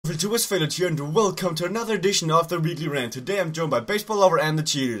Welcome to Failure here, and welcome to another edition of the Weekly Rant. Today I'm joined by Baseballlover and the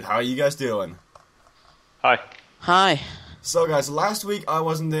Cheated. How are you guys doing? Hi. Hi. So guys, last week I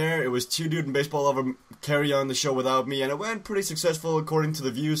wasn't there. It was Cheated and Baseballlover carry on the show without me, and it went pretty successful according to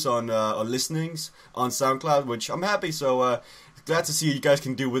the views on listenings on SoundCloud, which I'm happy, so glad to see you guys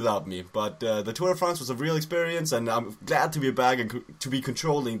can do without me. But the Tour de France was a real experience, and I'm glad to be back and to be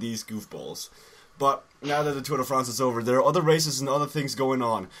controlling these goofballs. But now that the Tour de France is over, there are other races and other things going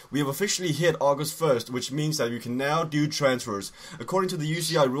on. We have officially hit August 1st, which means that you can now do transfers. According to the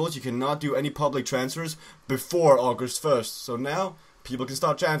UCI rules, you cannot do any public transfers before August 1st. So now, people can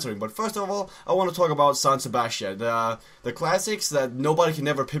start transferring. But first of all, I want to talk about San Sebastian. The classics that nobody can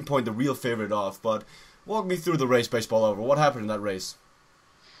ever pinpoint the real favorite of. But walk me through the race, Baseballlover. What happened in that race?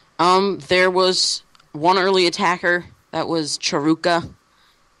 There was one early attacker. That was Charuca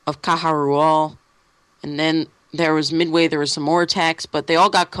of Cajarual. And then there was midway, there was some more attacks, but they all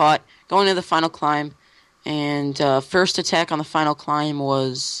got caught going to the final climb. And first attack on the final climb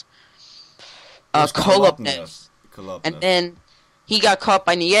was Kolobnev. And then he got caught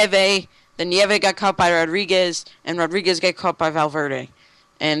by Nieve. Then Nieve got caught by Rodriguez, and Rodriguez got caught by Valverde.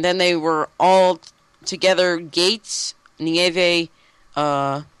 And then they were all together, Gates, Nieve,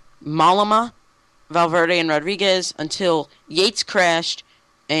 Malama, Valverde, and Rodriguez, until Yates crashed,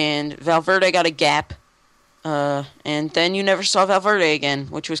 and Valverde got a gap. And then you never saw Valverde again,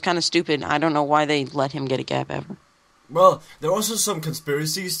 which was kind of stupid. I don't know why they let him get a gap ever. Well, there are also some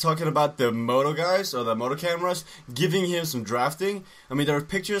conspiracies talking about the moto guys, or the moto cameras, giving him some drafting. I mean, there are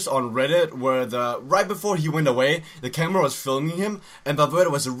pictures on Reddit where right before he went away, the camera was filming him, and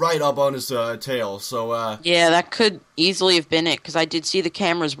Valverde was right up on his tail, so yeah, that could easily have been it, because I did see the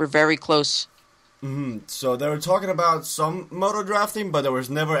cameras were very close. So they were talking about some moto drafting, but there was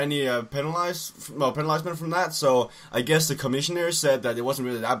never any penalizement from that. So I guess the commissioner said that it wasn't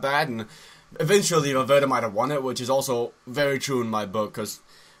really that bad, and eventually Valverde might have won it, which is also very true in my book. Because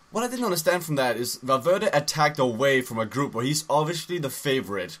what I didn't understand from that is Valverde attacked away from a group where he's obviously the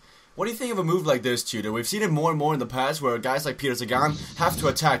favorite. What do you think of a move like this, Tudor? We've seen it more and more in the past, where guys like Peter Sagan have to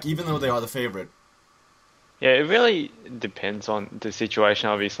attack even though they are the favorite. Yeah, it really depends on the situation,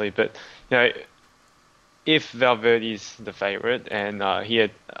 obviously, but you know, if Valverde's the favorite and he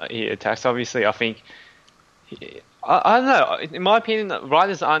attacks, obviously, I think I don't know. In my opinion,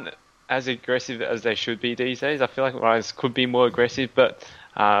 riders aren't as aggressive as they should be these days. I feel like riders could be more aggressive, but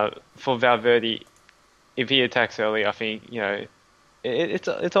for Valverde, if he attacks early, I think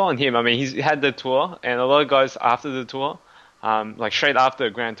it's all on him. I mean, he's had the tour, and a lot of guys after the tour, like straight after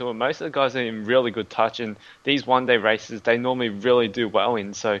the Grand Tour, most of the guys are in really good touch, and these one-day races they normally really do well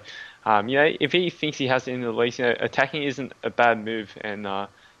in. So. If he thinks he has it in the least, attacking isn't a bad move, and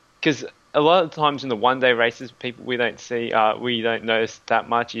because a lot of times in the one-day races, we don't notice that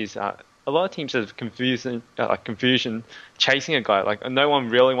much is a lot of teams have confusion chasing a guy. Like no one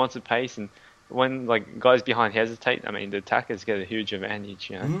really wants to pace, and when like guys behind hesitate, I mean the attackers get a huge advantage.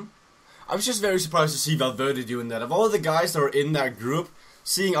 Mm-hmm. I was just very surprised to see Valverde doing that. Of all the guys that were in that group,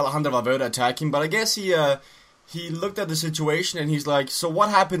 seeing Alejandro Valverde attacking, but I guess he looked at the situation and he's like, so what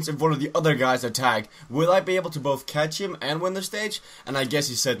happens if one of the other guys attack? Will I be able to both catch him and win the stage? And I guess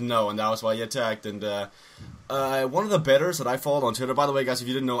he said no, and that was why he attacked. And one of the bettors that I followed on Twitter, by the way, guys, if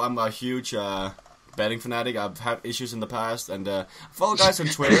you didn't know, I'm a huge betting fanatic. I've had issues in the past, and I follow guys on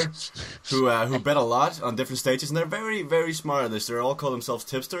Twitter who bet a lot on different stages, and they're very, very smart at this. They all call themselves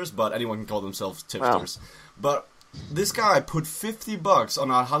tipsters, but anyone can call themselves tipsters. Wow. But this guy put $50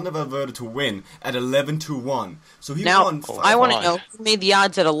 on Alejandro Valverde to win at 11-1. So he won 5. I want to know who made the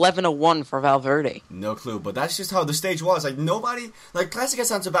odds at 11-1 for Valverde. No clue, but that's just how the stage was. Like nobody, like Classic at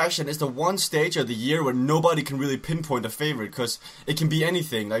San Sebastian is the one stage of the year where nobody can really pinpoint a favorite because it can be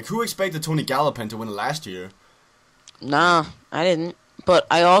anything. Like who expected Tony Gallopin to win last year? Nah, I didn't. But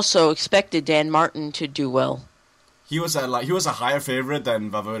I also expected Dan Martin to do well. He was a higher favorite than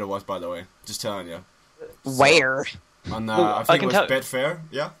Valverde was, by the way. Just telling you. Where? On I think it was Betfair,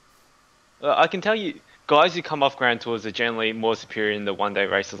 yeah? I can tell you, guys who come off Grand Tours are generally more superior in the one-day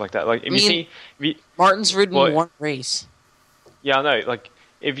races like that. Like, Martin's ridden one race. Yeah, I know. Like,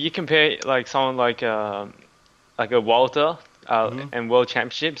 if you compare, like, someone like a Walter and World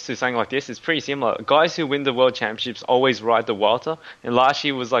Championships to something like this, it's pretty similar. Guys who win the World Championships always ride the Walter, and last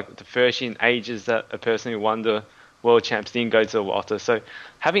year was, like, the first year in ages that a person who won the World Champs didn't go to the Walter. So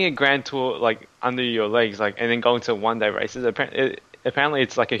having a Grand Tour like under your legs, like, and then going to one-day races, apparently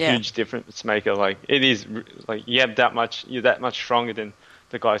it's like a huge difference maker. Like it is, like you're that much stronger than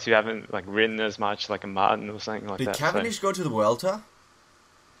the guys who haven't like ridden as much, like a Martin or something like that. Did Cavendish go to the Vuelta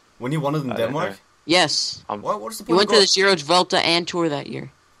when he won it in Denmark? Yes. What's the point? He went to the Giro, Vuelta, and Tour that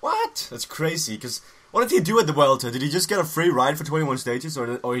year. What? What? That's crazy. Because what did he do at the Vuelta? Did he just get a free ride for 21 stages,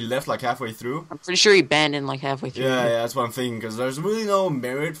 or he left like halfway through? I'm pretty sure he abandoned like halfway through. Yeah, that's what I'm thinking. Because there's really no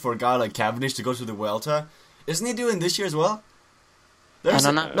merit for a guy like Cavendish to go to the Vuelta. Isn't he doing this year as well? I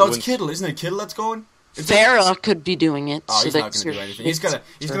don't know. No, it's Kittel. Isn't it Kittel that's going? Farah could be doing it. Oh, he's not going to do anything.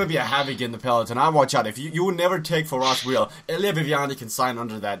 He's gonna be a havoc in the peloton. I watch out. If you will never take for Ross wheel, Elia Viviani can sign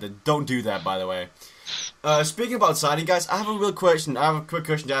under that. Don't do that, by the way. Speaking about signing, guys, I have a quick question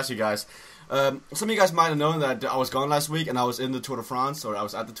to ask you guys. Some of you guys might have known that I was gone last week and I was in the Tour de France, or I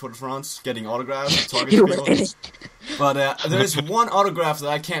was at the Tour de France getting autographs, talking to people. But there is one autograph that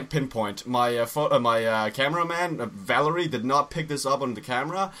I can't pinpoint. My cameraman, Valerie, did not pick this up on the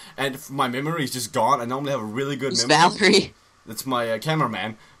camera, and my memory is just gone. I normally have a really good memory. Valerie? That's my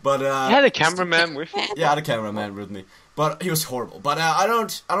cameraman. But you had a cameraman with you? Yeah, I had a cameraman with me. But he was horrible. But I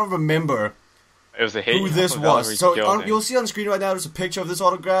don't remember it was who this was. So you'll see on the screen right now, there's a picture of this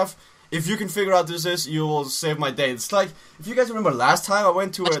autograph. If you can figure out this is, you will save my day. It's like, if you guys remember last time I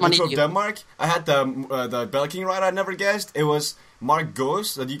went to the Tour of Denmark, I had the Belking ride I never guessed. It was Mark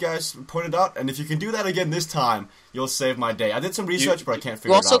Goes that you guys pointed out, and if you can do that again this time, you'll save my day. I did some research, but I can't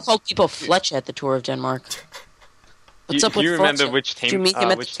figure it out. You also called people Fletch at the Tour of Denmark. What's up with Do you remember Fletch? which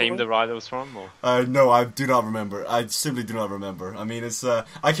team the rider was from? Or? No, I do not remember. I simply do not remember. I mean, it's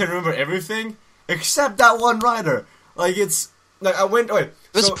I can remember everything except that one rider. Like, it's... Like, I went... Wait,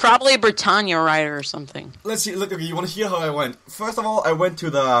 it was probably a Britannia rider or something. Let's see. Look, okay, you want to hear how I went? First of all, I went to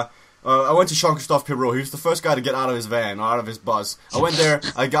Jean-Christophe Pirot. He was the first guy to get out of his van, or out of his bus. I went there,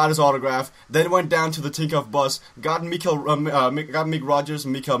 I got his autograph, then went down to the Tinkov bus, got Mick Rogers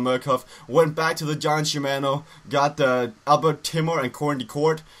and Mikael Murkoff, went back to the John Shimano, got Albert Timur and Corin de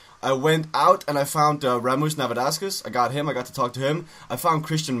Court. I went out and I found Ramus Navadaskas. I got him, I got to talk to him. I found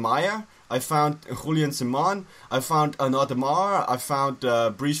Christian Meyer. I found Julian Simon, I found Arnaud Demar, I found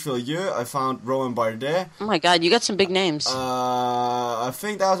Brice Fillieux, I found Rowan Bardet. Oh my god, you got some big names. I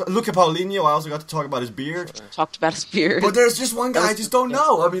think that was... Luca Paulinho, I also got to talk about his beard. Talked about his beard. But there's just one guy I just don't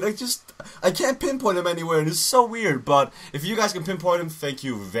know. I mean, I can't pinpoint him anywhere, and it's so weird. But if you guys can pinpoint him, thank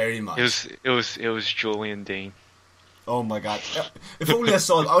you very much. It was Julian Dean. Oh my god. If only I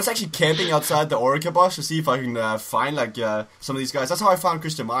saw it. I was actually camping outside the Orica bus to see if I can find some of these guys. That's how I found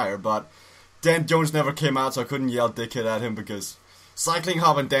Christian Meyer, but Dan Jones never came out, so I couldn't yell dickhead at him because Cycling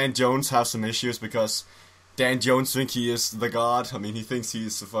Hub and Dan Jones have some issues because Dan Jones thinks he is the god. I mean, he thinks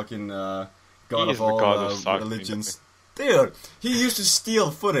he's the fucking god of all religions. Dude, he used to steal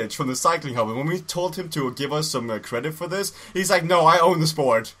footage from the Cycling Hub, and when we told him to give us some credit for this, he's like, no, I own the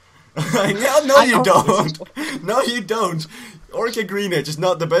sport. No, you don't. No, you don't. Orca Greenwich is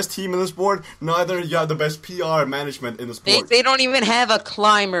not the best team in the sport. Neither you have the best PR management in the sport. They don't even have a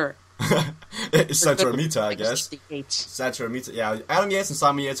climber. It's Satra Mita, I guess. Satra Mita. Yeah, Adam Yates and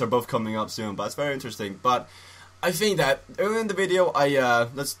Simon Yates are both coming up soon, but it's very interesting. But I think that earlier in the video,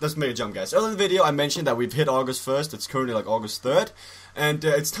 let's make a jump, guys. Earlier in the video, I mentioned that we've hit August 1st. It's currently like August 3rd. And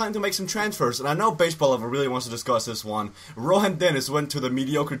it's time to make some transfers. And I know Baseballlover really wants to discuss this one. Rohan Dennis went to the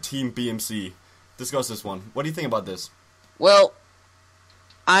mediocre team BMC. Discuss this one. What do you think about this? Well,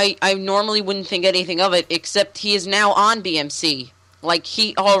 I normally wouldn't think anything of it, except he is now on BMC. Like,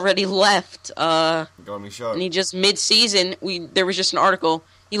 he already left. Garmin Sharp. And he just, mid-season, there was just an article.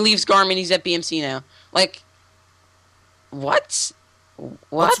 He leaves Garmin, he's at BMC now. Like, what?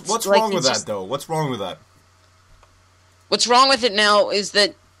 What's wrong with that, though? What's wrong with that? What's wrong with it now is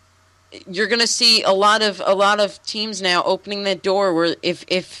that you're going to see a lot of teams now opening that door where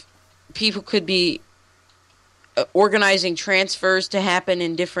if people could be organizing transfers to happen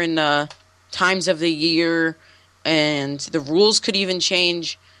in different times of the year, and the rules could even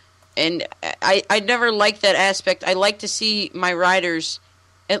change. And I never liked that aspect. I like to see my riders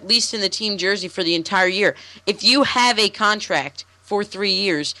at least in the team jersey for the entire year. If you have a contract for 3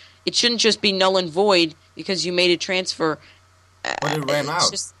 years, it shouldn't just be null and void because you made a transfer. But it ran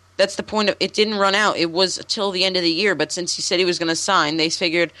out. That's the point of it. Didn't run out. It was till the end of the year. But since he said he was going to sign, they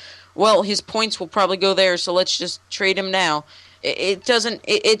figured, well, his points will probably go there, so let's just trade him now. It doesn't.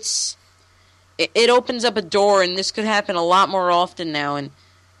 It opens up a door, and this could happen a lot more often now. And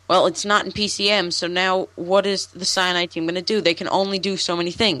well, it's not in PCM, so now what is the Cyanide team going to do? They can only do so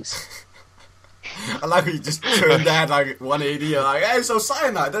many things. I like when you just turned that like 180. You're like, hey, so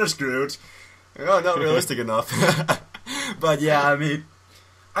Cyanide, they're screwed. Oh, not realistic enough. But yeah, I mean,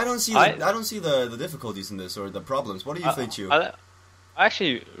 I don't see the difficulties in this or the problems. What do you think, Chu? I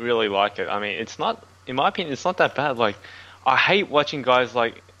actually really like it. I mean, it's not, in my opinion, it's not that bad. Like, I hate watching guys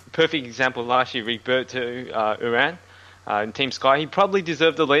like, perfect example last year, Roberto Uran in Team Sky. He probably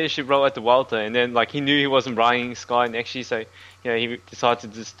deserved the leadership role at the Vuelta, and then like he knew he wasn't riding Sky next year, so he decided to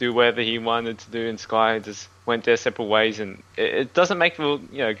just do whatever he wanted to do, and Sky just went their separate ways, and it doesn't make for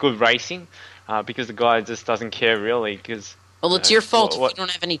good racing because the guy just doesn't care really. Because well, it's your fault if you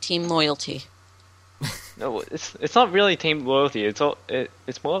don't have any team loyalty. No, it's not really team loyalty. It's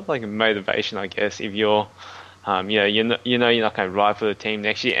more of like a motivation, I guess. If you're, you're not going to ride for the team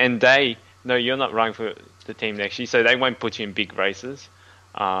next year, and they know you're not riding for the team next year, so they won't put you in big races.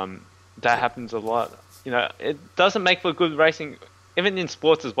 That happens a lot. It doesn't make for good racing, even in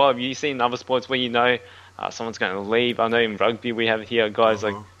sports as well. Have you seen other sports where someone's going to leave? I know in rugby we have here guys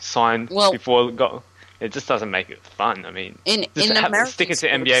like sign before go. It just doesn't make it fun. I mean, stick it to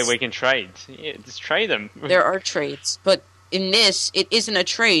NBA where you can trade. Yeah, just trade them. There are trades, but in this, it isn't a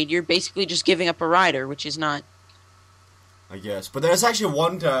trade. You're basically just giving up a rider, which is not. I guess, but there's actually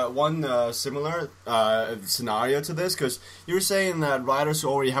one similar scenario to this, because you were saying that riders who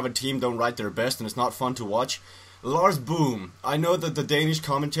already have a team don't ride their best, and it's not fun to watch. Lars Boom. I know that the Danish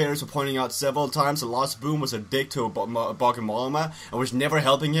commentators were pointing out several times that Lars Boom was a dick to Bauke Mollema and was never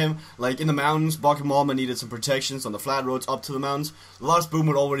helping him. Like in the mountains, Bauke Mollema needed some protections on the flat roads up to the mountains. Lars Boom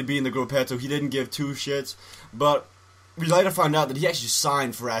would already be in the gruppetto. He didn't give two shits, but we later found out that he actually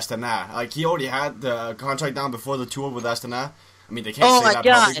signed for Astana. Like he already had the contract down before the tour with Astana. I mean, they can't say that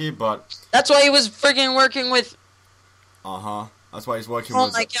publicly, but that's why he was freaking working with. That's why he's working with.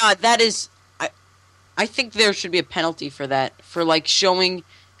 Oh my god, that is. I think there should be a penalty for that, for like showing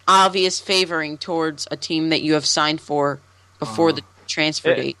obvious favoring towards a team that you have signed for before the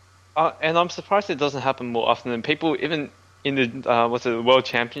transfer date. And I'm surprised it doesn't happen more often than people, even in the World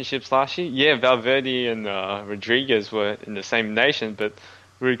Championships last year. Yeah, Valverde and Rodriguez were in the same nation, but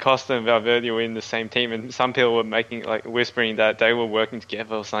Rui Costa and Valverde were in the same team, and some people were whispering that they were working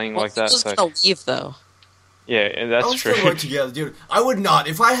together or something like that. He was gonna leave though. Yeah, and that's true. Still work together, dude. I would not.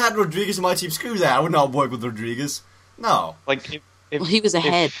 If I had Rodriguez in my team, screw that. I would not work with Rodriguez. No. Like, well, he was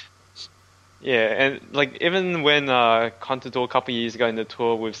ahead. Yeah, and like even when Contador a couple of years ago in the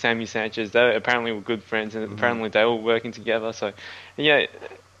tour with Sammy Sanchez, they apparently were good friends, and apparently they were working together. So, then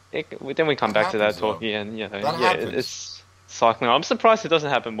we come back to that talk again. It's cycling. I'm surprised it doesn't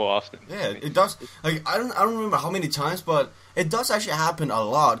happen more often. Yeah, it does. Like I don't remember how many times, but it does actually happen a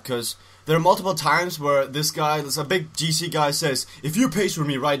lot, because there are multiple times where this a big GC guy says, if you pace for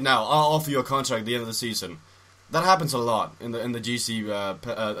me right now, I'll offer you a contract at the end of the season. That happens a lot in the GC,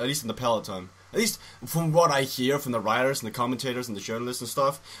 at least in the peloton. At least from what I hear from the riders and the commentators and the journalists and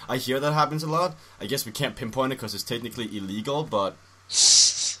stuff, I hear that happens a lot. I guess we can't pinpoint it because it's technically illegal, but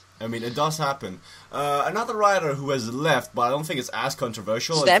I mean, it does happen. Another rider who has left, but I don't think it's as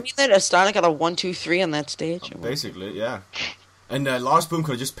controversial. Does that mean that Astana got a 1-2-3 on that stage? Basically, yeah. And Lars Boom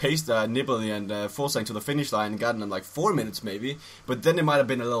could have just paced Nibali and Forsang to the finish line and gotten in like 4 minutes maybe, but then it might have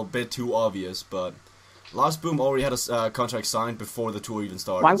been a little bit too obvious. But Lars Boom already had a contract signed before the tour even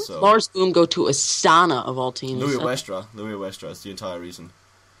started. Why would Lars Boom go to Astana of all teams? Louis Westra is the entire reason.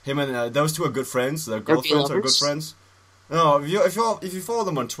 Him and those two are good friends. Their girlfriends are good friends. No, if you follow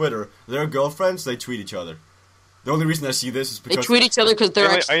them on Twitter, their girlfriends, they tweet each other. The only reason I see this is because they tweet each other because they're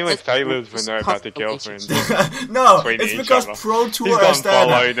actually... Only failures when they're about the girlfriends. No, it's because Pro Tour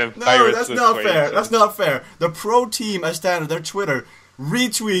Astana... No, that's not fair. That's not fair. The Pro Team Astana, their Twitter,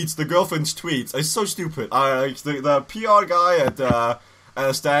 retweets the girlfriend's tweets. It's so stupid. The PR guy at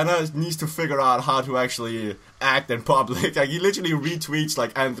Astana needs to figure out how to actually act in public. Like, he literally retweets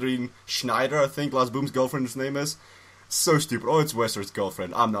like Andrine Schneider, I think Lars Boom's girlfriend's name is. So stupid. Oh, it's Wester's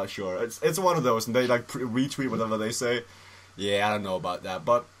girlfriend. I'm not sure. It's one of those, and they like retweet whatever they say. Yeah, I don't know about that,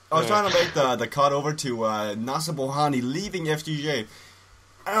 but I was trying to make the cut over to Nasser Bouhanni leaving FDJ.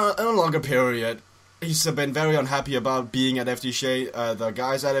 In a longer period, he's been very unhappy about being at FDJ. The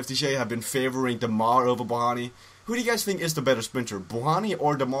guys at FDJ have been favoring Demar over Bouhanni. Who do you guys think is the better sprinter, Bouhanni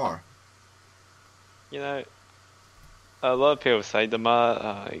or Demar? A lot of people say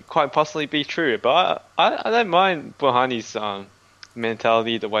Demar quite possibly be true, but I don't mind Bouhanni's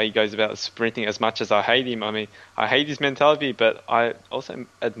mentality, the way he goes about sprinting, as much as I hate him. I mean, I hate his mentality, but I also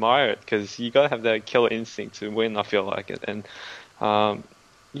admire it, because you got to have that killer instinct to win, I feel like it. And,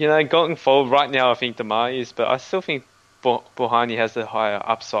 going forward, right now I think Demar is, but I still think Bouhanni has the higher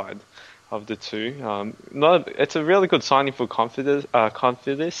upside of the two. It's a really good signing for Confidence.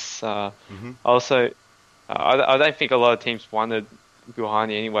 Also, I don't think a lot of teams wanted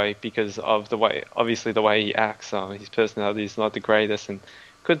Bouhanni anyway, because of the way he acts. His personality is not the greatest, and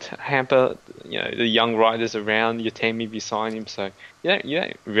could hamper the young riders around your team if you sign him. So you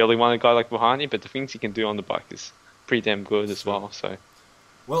don't really want a guy like Bouhanni, but the things he can do on the bike is pretty damn good as well. So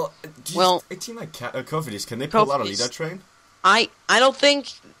a team like Cofidis, can they pull out a leader train? I don't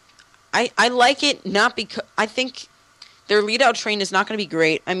think I like it, not because I think their lead-out train is not going to be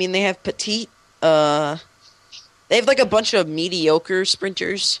great. I mean, they have Petit. They have like a bunch of mediocre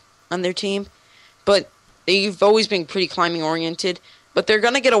sprinters on their team, but they've always been pretty climbing-oriented. But they're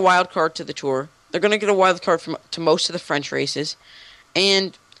going to get a wild card to the Tour. They're going to get a wild card to most of the French races,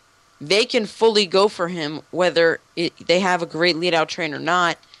 and they can fully go for him whether they have a great lead-out train or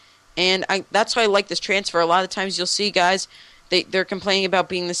not. And that's why I like this transfer. A lot of times you'll see guys, they're complaining about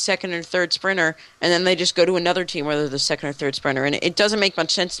being the second or third sprinter, and then they just go to another team where they're the second or third sprinter, and it doesn't make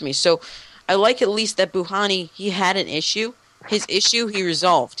much sense to me. So I like at least that Bouhanni, he had an issue. His issue he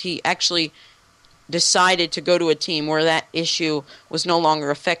resolved. He actually decided to go to a team where that issue was no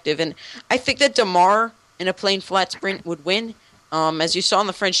longer effective. And I think that Damar in a plain flat sprint would win. As you saw in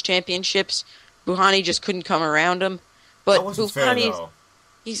the French Championships, Bouhanni just couldn't come around him. But that wasn't fair, though.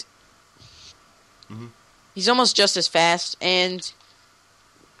 He's almost just as fast, and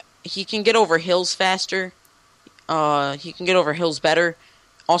he can get over hills faster. He can get over hills better.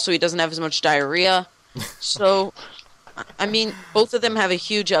 Also, he doesn't have as much diarrhea. So, I mean, both of them have a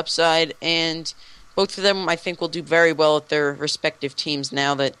huge upside, and both of them, I think, will do very well at their respective teams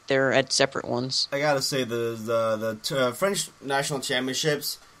now that they're at separate ones. I gotta say, the French National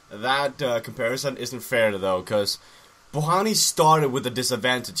Championships, that comparison isn't fair, though, because Bouhanni started with a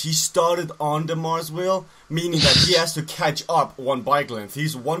disadvantage. He started on Damar's wheel, meaning that he has to catch up one bike length.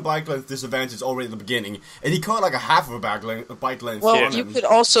 He's one bike length disadvantage already at the beginning, and he caught like a half of a bike length. Well, you could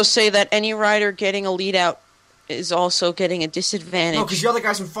also say that any rider getting a lead out is also getting a disadvantage. No, because the other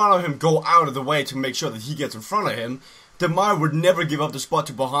guys in front of him go out of the way to make sure that he gets in front of him. Damar would never give up the spot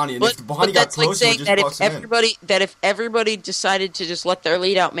to Bouhanni, and if Bouhanni got close, he would just box him in. That if everybody decided to just let their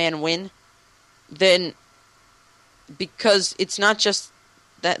lead out man win, then because it's not just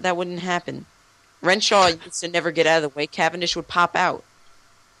that wouldn't happen. Renshaw used to never get out of the way. Cavendish would pop out.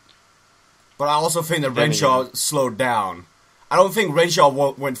 But I also think that Renshaw slowed down. I don't think Renshaw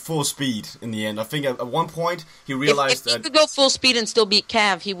went full speed in the end. I think at one point he realized that... If he could go full speed and still beat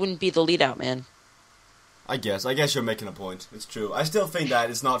Cav, he wouldn't be the lead-out man. I guess you're making a point. It's true. I still think that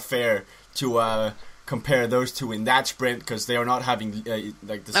it's not fair to compare those two in that sprint because they are not having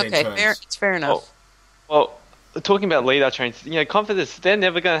like the same turns. Okay, it's fair enough. Well, talking about lead-out trains, Confidence, they're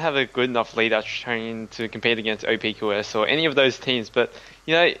never going to have a good enough lead-out train to compete against OPQS or any of those teams. But,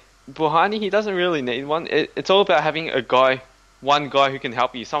 Bouhanni, he doesn't really need one. It's all about having one guy who can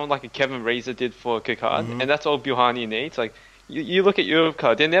help you. Someone like a Kevin Reeser did for Kikard, and that's all Bouhanni needs. Like, you look at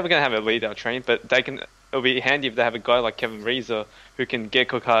Europcar, they're never going to have a lead-out train, but it'll be handy if they have a guy like Kevin Reeser who can get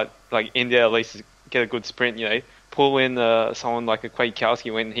Kikard, like, in there at least get a good sprint, pull in someone like a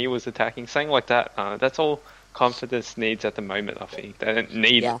Kwiatkowski when he was attacking, something like that. That's all Confidence needs at the moment, I think. They don't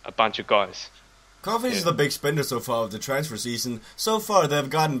need a bunch of guys. Confidence is the big spender so far of the transfer season. So far, they've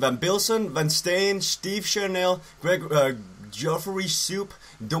gotten Van Bilsen, Van Steen, Steve Chernel, Geoffrey Soup,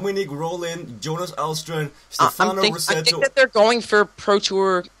 Dominic Roelan, Jonas Alström, Stefano Rossetto. I think that they're going for Pro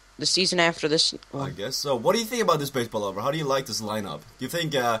Tour the season after this. I guess so. What do you think about this baseball over? How do you like this lineup? Do you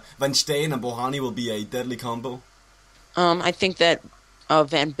think Van Steen and Bouhanni will be a deadly combo? I think that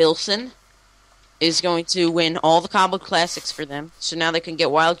Van Bilsen is going to win all the cobbled classics for them. So now they can get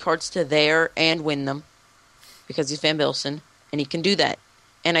wild cards to there and win them because he's Van Bilsen, and he can do that.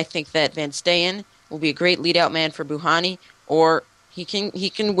 And I think that Van Steen will be a great lead-out man for Bouhanni, or he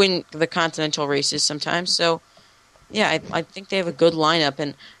can win the continental races sometimes. So, yeah, I think they have a good lineup,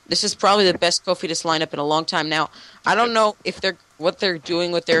 and this is probably the best Cofidis lineup in a long time. Now, I don't know if what they're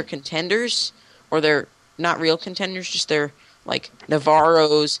doing with their contenders, or they're not real contenders, just their like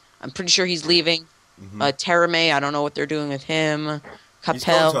Navarro's. I'm pretty sure he's leaving. Terame, I don't know what they're doing with him. Capel, he's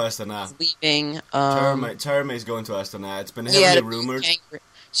going to Astana. Is leaving. Terame is going to Astana. It's been heavily rumored.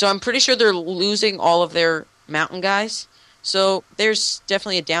 So I'm pretty sure they're losing all of their mountain guys. So there's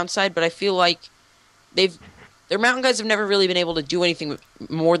definitely a downside, but I feel like their mountain guys have never really been able to do anything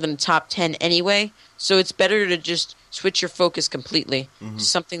more than top 10 anyway. So it's better to just switch your focus completely to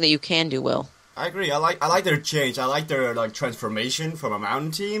something that you can do well. I agree. I like their change. I like their transformation from a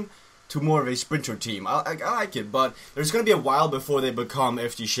mountain team to more of a sprinter team. I like it, but there's going to be a while before they become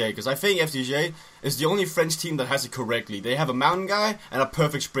FDJ, because I think FDJ is the only French team that has it correctly. They have a mountain guy and a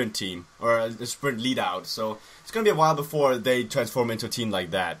perfect sprint team, or a sprint lead-out, so it's going to be a while before they transform into a team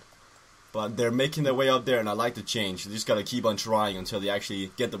like that. But they're making their way up there, and I like the change. They just got to keep on trying until they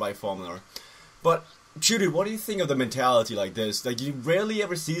actually get the right formula. But Judy, what do you think of the mentality like this? Like, you rarely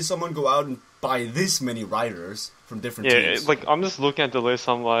ever see someone go out and buy this many riders from different teams. Yeah, like, I'm just looking at the list,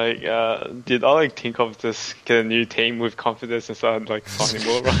 I'm like, did Oleg Tinkov just get a new team with Confidence and start, like, signing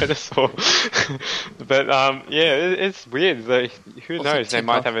more riders? Or but, yeah, it's weird. Like, who knows? They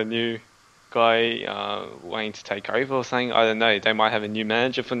might have a new... guy wanting to take over or something. I don't know. They might have a new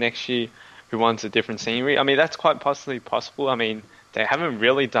manager for next year who wants a different scenery. I mean, that's quite possibly possible. I mean, they haven't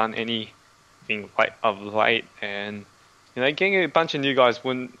really done anything of late, and getting a bunch of new guys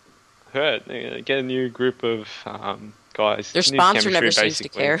wouldn't hurt. Get a new group of guys. Their sponsor never seems to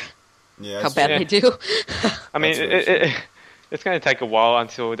care how bad they do. I mean, it's going to take a while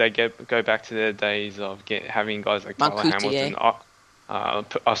until they go back to their days of having guys like Tyler Hamilton,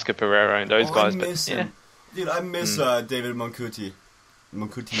 Oscar Pereira, and those guys. I miss him. Dude, I miss David Moncoutier.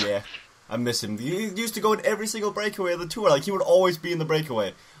 I miss him. He used to go in every single breakaway of the tour. Like, he would always be in the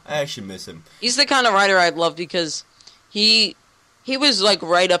breakaway. I actually miss him. He's the kind of rider I'd love because he was like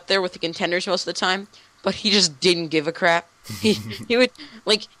right up there with the contenders most of the time, but he just didn't give a crap. He would,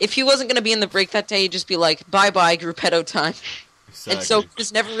 like, if he wasn't going to be in the break that day, he'd just be like, bye-bye, Gruppetto time. Exactly. And so he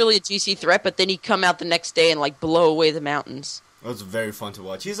was never really a GC threat, but then he'd come out the next day and, like, blow away the mountains. It was very fun to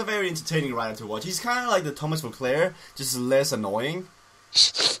watch. He's a very entertaining rider to watch. He's kind of like the Thomas Vauclair, just less annoying.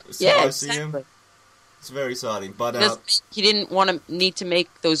 Yeah, exactly. It's very exciting, but he didn't need to make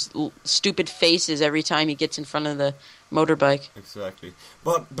those stupid faces every time he gets in front of the motorbike. Exactly.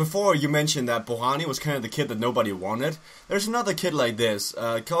 But before you mentioned that Bohani was kind of the kid that nobody wanted, there's another kid like this,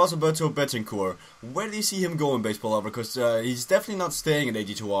 Carlos Alberto Betancourt. Where do you see him going, Baseball Lover? Because he's definitely not staying at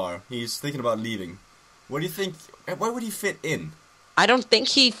AG2R. He's thinking about leaving. What do you think? Where would he fit in? I don't think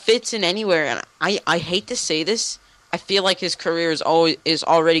he fits in anywhere, and I hate to say this. I feel like his career is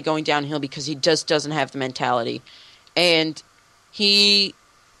already going downhill because he just doesn't have the mentality, and he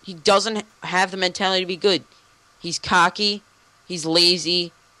doesn't have the mentality to be good. He's cocky, he's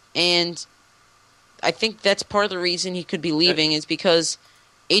lazy, and I think that's part of the reason he could be leaving is because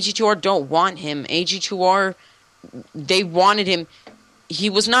AG2R don't want him. AG2R, they wanted him. He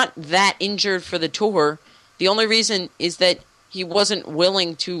was not that injured for the tour. The only reason is that he wasn't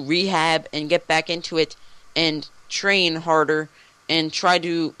willing to rehab and get back into it and train harder and try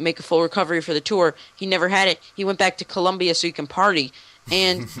to make a full recovery for the tour. He never had it. He went back to Colombia so he can party.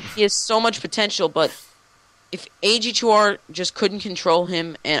 And he has so much potential, but if AG2R just couldn't control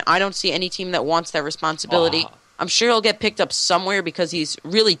him, and I don't see any team that wants that responsibility, I'm sure he'll get picked up somewhere because he's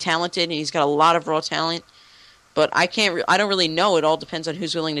really talented and he's got a lot of raw talent. But I don't really know. It all depends on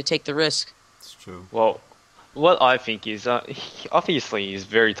who's willing to take the risk. It's true. Well, what I think is, obviously he's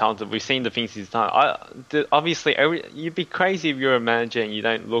very talented. We've seen the things he's done. Obviously, you'd be crazy if you're a manager and you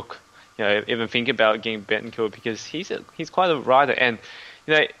don't look, even think about getting Betancourt because he's quite a rider, and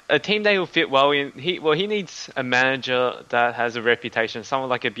a team that will fit well in. He needs a manager that has a reputation. Someone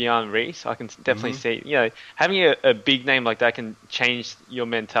like a Bjorn Rees, I can definitely see. Having a big name like that can change your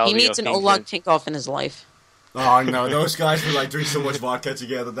mentality. He needs an Oleg Tinkov in his life. Oh no, those guys would drink so much vodka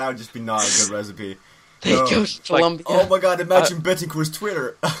together. That would just be not a good recipe. They go to Colombia. Oh my god, imagine Betancourt's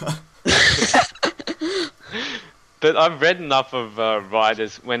Twitter. But I've read enough of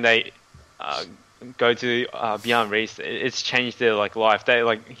riders when they go to Bjorn Rees, it's changed their life.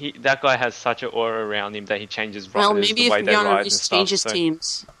 That guy has such an aura around him that he changes riders. Well, maybe if Bjorn Rees changes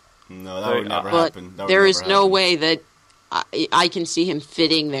teams. No, that would never happen. There is no way that I can see him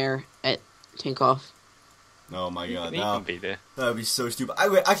fitting there at Tinkov. Oh my god, he can be there. That would be so stupid.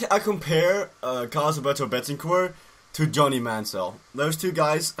 I compare Carlos Alberto Betancourt to Johnny Mansell. Those two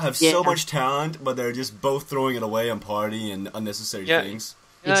guys have so much talent, but they're just both throwing it away on party and unnecessary things.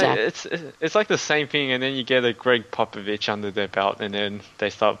 Exactly. It's like the same thing, and then you get a Greg Popovich under their belt, and then they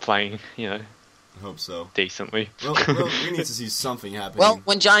start playing, I hope so. Decently. Well, we need to see something happening. Well,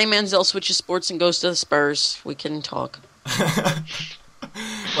 when Johnny Manziel switches sports and goes to the Spurs, we can talk.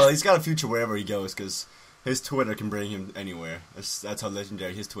 Well, he's got a future wherever he goes, because his Twitter can bring him anywhere. That's how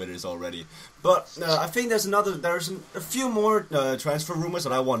legendary his Twitter is already. But I think there's a few more transfer rumors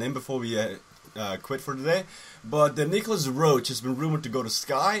that I want in before we quit for today. But Nicholas Roach has been rumored to go to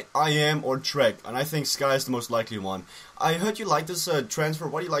Sky, IM, or Trek, and I think Sky is the most likely one. I heard you like this transfer.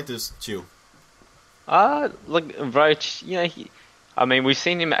 Why do you like this, Chew? Look, Roach, we've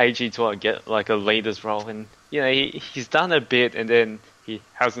seen him at AG2R get a leader's role, and he's done a bit, and then he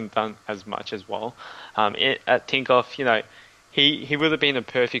hasn't done as much as well. At Tinkov, he would have been a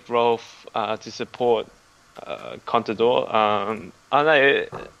perfect role to support Contador. I don't know.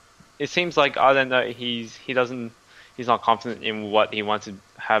 It seems like he's not confident in what he wants to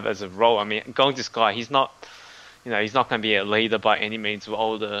have as a role. I mean, going to Sky, he's not going to be a leader by any means with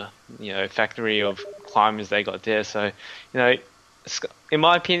all the factory of climbers they got there. So, in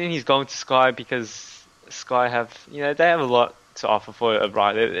my opinion, he's going to Sky because Sky have they have a lot to offer for a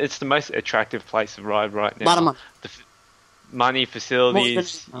ride. It's the most attractive place to ride right now. A lot of money. Money,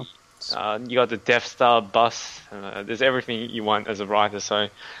 facilities. You got the Death Star bus. There's everything you want as a rider. So,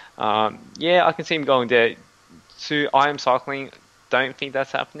 yeah, I can see him going there. To I Am Cycling, don't think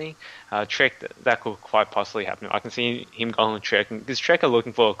that's happening. Trek, that could quite possibly happen. I can see him going on Trek, because Trek are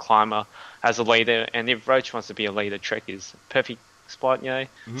looking for a climber as a leader, and if Roach wants to be a leader, Trek is a perfect spot.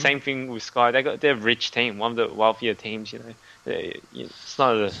 Same thing with Sky. They're a rich team, one of the wealthier teams. It's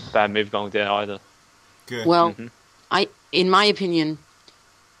not a bad move going there either. Good. Well, in my opinion,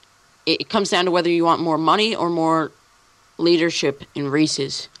 it comes down to whether you want more money or more leadership in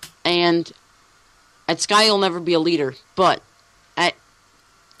races. And at Sky, you'll never be a leader, but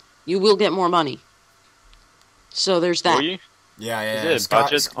you will get more money. So there's that. Will you? Yeah. Is it a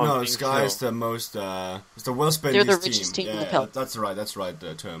budget on Sky is the most, it's the well-spent They're the richest team in the peloton. That's right,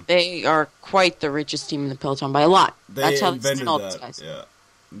 the term. They are quite the richest team in the peloton by a lot. That's how they invented all that. these guys. Yeah.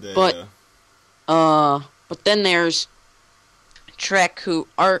 But then there's Trek, who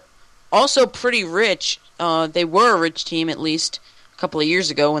are also pretty rich. They were a rich team, at least a couple of years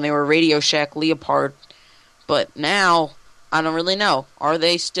ago when they were Radio Shack Leopard. But now, I don't really know. Are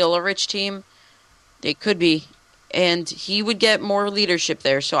they still a rich team? They could be. And he would get more leadership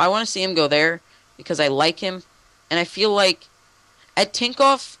there. So I want to see him go there because I like him. And I feel like at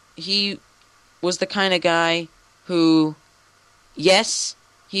Tinkov, he was the kind of guy who, yes,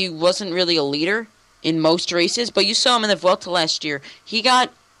 he wasn't really a leader in most races, but you saw him in the Vuelta last year. He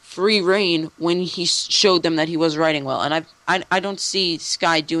got free reign when he showed them that he was riding well. And I don't see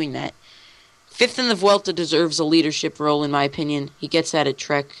Sky doing that. Fifth in the Vuelta deserves a leadership role, in my opinion. He gets that at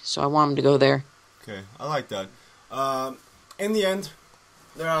Trek, so I want him to go there. Okay, I like that. In the end,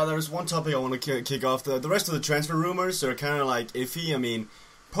 there's one topic I want to kick off. The rest of the transfer rumors are kind of like iffy. I mean,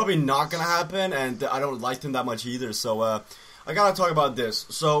 probably not going to happen, and I don't like them that much either. So I got to talk about this.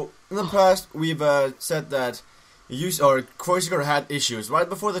 So in the past, we've said that Kreuziger had issues. Right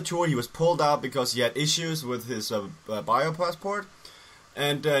before the tour, he was pulled out because he had issues with his bio passport.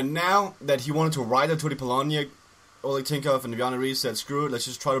 And now that he wanted to ride the Tour de Polonia, Oleg Tinkov and Viana Rees said, screw it, let's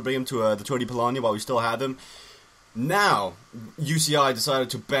just try to bring him to the Tour de Polonia while we still have him. Now, UCI decided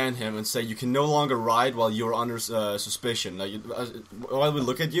to ban him and say you can no longer ride while you're under suspicion. Like, while we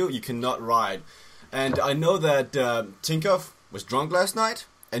look at you, you cannot ride. And I know that Tinkov was drunk last night,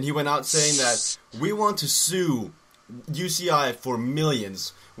 and he went out saying that we want to sue UCI for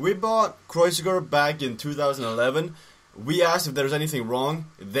millions. We bought Kreuziger back in 2011. We asked if there was anything wrong.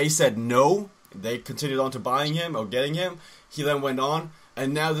 They said no. They continued on to buying him or getting him. He then went on,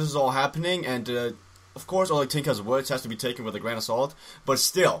 and now this is all happening, and of course, Oleg Tinkov's words has to be taken with a grain of salt, but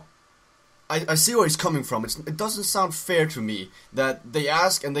still, I see where he's coming from. It doesn't sound fair to me that they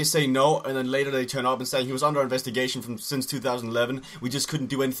ask and they say no, and then later they turn up and say he was under investigation since 2011. We just couldn't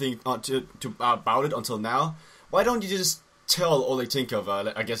do anything about it until now. Why don't you just tell Oleg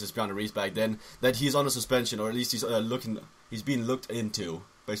Tinkov, I guess it's Bjorn Rees back then, that he's under suspension, or at least he's being looked into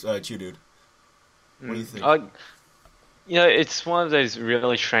by Dude. What do you think? It's one of those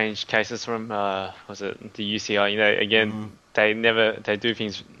really strange cases from the UCI. Again, they do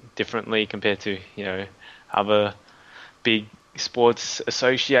things differently compared to other big sports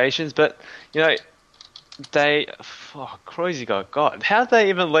associations. But Kreuziger, God, how did they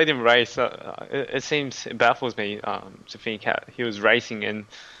even let him race? It baffles me to think how he was racing, and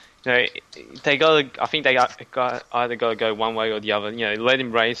they got. I think they either got to go one way or the other. Let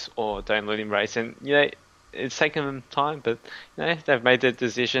him race or don't let him race, and it's taken them time, but they've made their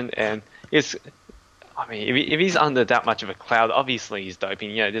decision, and if he's under that much of a cloud, obviously he's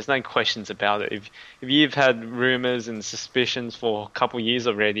doping. There's no questions about it. If you've had rumors and suspicions for a couple of years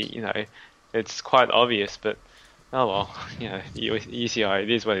already, it's quite obvious. But oh well, UCI,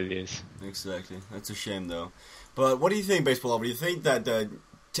 it is what it is. Exactly. That's a shame, though. But what do you think, Baseballlover? Do you think that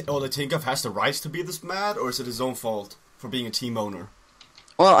Oleg Tinkov has the rights to be this mad, or is it his own fault for being a team owner?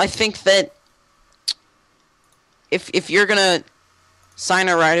 Well, I think that if you're gonna sign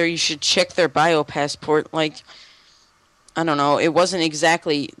a rider, you should check their bio passport. Like, I don't know, it wasn't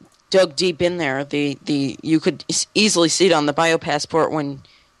exactly dug deep in there. You could easily see it on the bio passport when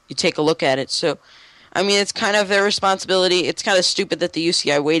you take a look at it. So, I mean, it's kind of their responsibility. It's kind of stupid that the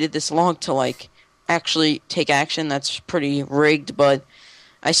UCI waited this long to actually take action. That's pretty rigged, but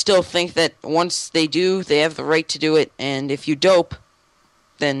I still think that once they do, they have the right to do it. And if you dope,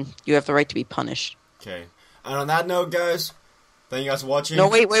 then you have the right to be punished. Okay. And on that note, guys, thank you guys for watching. No,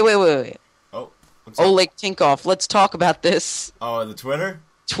 wait. Oh, what's up? Oleg Tinkov, let's talk about this. Oh, the Twitter?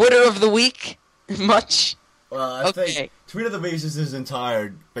 Twitter of the week? Much? Well, I think Tweet of the Week is his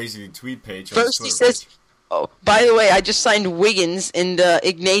entire, basically, tweet page. First he says, oh, by the way, I just signed Wiggins and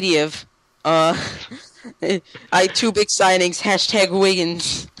Ignatiev. I 2 big signings,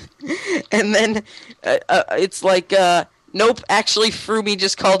 #Wiggins. And then it's like, nope, actually Froome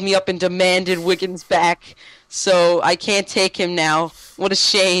just called me up and demanded Wiggins back, so I can't take him now. What a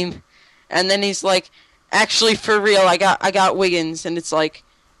shame. And then he's like, actually, for real, I got Wiggins, and it's like,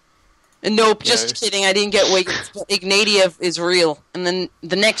 nope, just kidding, I didn't get Wiggins, but Ignatiev is real. And then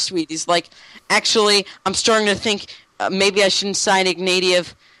the next tweet, he's like, actually, I'm starting to think maybe I shouldn't sign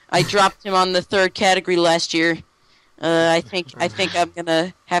Ignatiev. I dropped him on the third category last year. I think I'm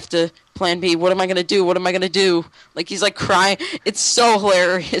gonna have to plan B. What am I gonna do? What am I gonna do? Like, he's like crying. It's so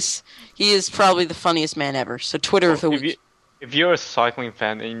hilarious. He is probably the funniest man ever. So Twitter of the week. If you're a cycling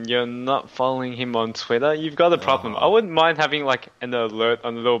fan and you're not following him on Twitter, you've got a problem. I wouldn't mind having like an alert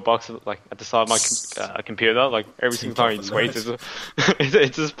on the little box like at the side of my computer, like every single time he tweets,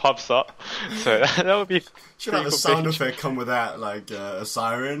 it just pops up. So that would be. Should have a sound effect come with that, like a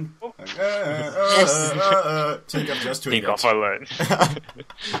siren. Tinkov just tweeted. Tinkov alert.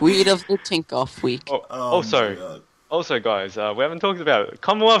 Tweet of the Tinkov week. Also, guys, we haven't talked about it.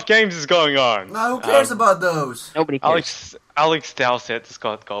 Commonwealth Games is going on. No, who cares about those? Nobody cares. Alex Dowsett has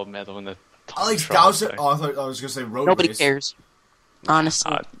got gold medal in the Alex Dowsett? Oh, I thought I was going to say road Nobody race. cares.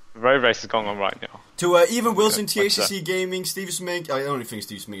 Honestly. Road race is going on right now. To even Wilson, THCC Gaming, Steve Smink. I don't think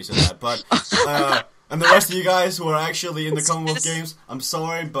Steve Smink said that, but and the rest of you guys who are actually in the Commonwealth Games, I'm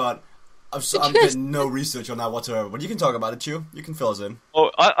sorry, but I'm getting no research on that whatsoever. But you can talk about it, too. You can fill us in.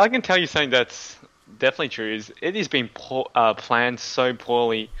 Oh, I can tell you something that's definitely true. Is it has been planned so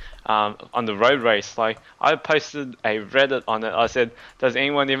poorly on the road race. Like, I posted a Reddit on it. I said, does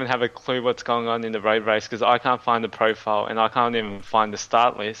anyone even have a clue what's going on in the road race? Because I can't find the profile and I can't even find the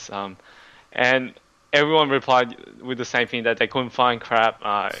start list. And everyone replied with the same thing, that they couldn't find crap.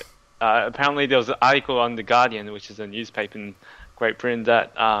 Apparently there was an article on The Guardian, which is a newspaper in Great Britain,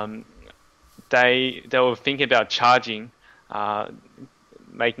 that they were thinking about charging,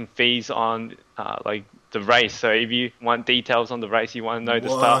 making fees on like the race. So if you want details on the race, you want to know the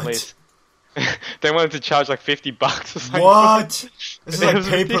start list, they wanted to charge like $50 or something. What? This is like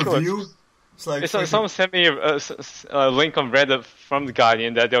pay-per-view? It's like someone sent me a link on Reddit from The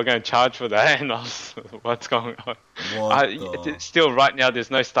Guardian that they were going to charge for that, and I was, what's going on? Still, right now, there's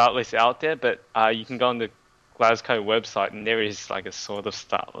no start list out there, but you can go on the Glasgow website, and there is like a sort of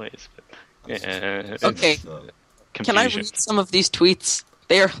start list. But, okay. Can I read some of these tweets?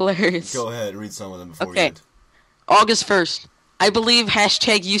 They are hilarious. Go ahead, read some of them before we end. August 1st. I believe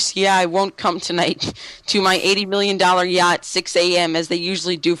 #UCI won't come tonight to my $80 million yacht 6 a.m. as they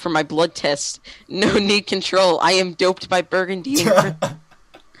usually do for my blood test. No need control. I am doped by Burgundy.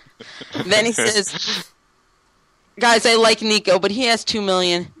 Then he says, guys, I like Nico, but he has 2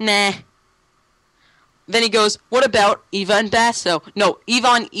 million. Nah. Then he goes, what about Ivan Basso? No,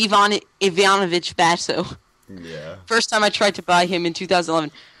 Ivan Ivanovich Basso. Yeah. First time I tried to buy him in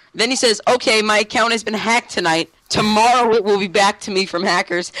 2011. Then he says, okay, my account has been hacked tonight. Tomorrow it will be back to me from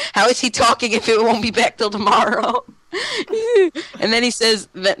hackers. How is he talking if it won't be back till tomorrow? And then he says,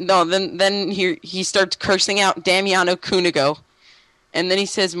 then he starts cursing out Damiano Cunego. And then he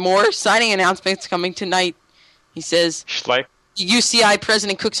says, more signing announcements coming tonight. He says, Schleich. UCI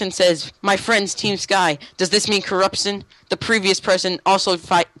President Cookson says, my friends, Team Sky, does this mean corruption? The previous president also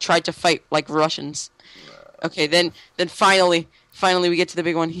tried to fight like Russians. Okay, then finally we get to the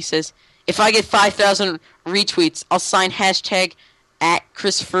big one. He says, if I get 5,000 retweets, I'll sign #at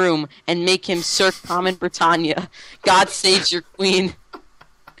Chris Froome and make him Sir Common Britannia. God saves your queen.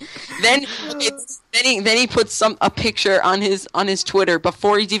 Then he puts a picture on his Twitter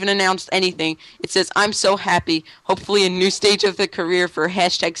before he's even announced anything. It says, I'm so happy. Hopefully a new stage of the career for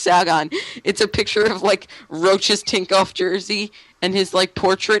 #Sagan. It's a picture of like Roach's Tinkoff jersey and his like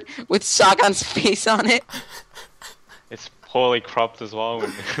portrait with Sagan's face on it. It's poorly cropped as well. Other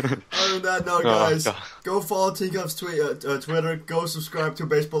than that, no, guys, go follow Tinkov's Twitter. Go subscribe to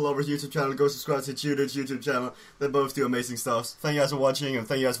Baseball Lovers YouTube channel. Go subscribe to Tudor's YouTube channel. They both do amazing stuff. Thank you guys for watching, and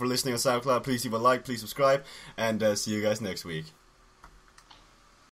thank you guys for listening on SoundCloud. Please leave a like, please subscribe, and see you guys next week.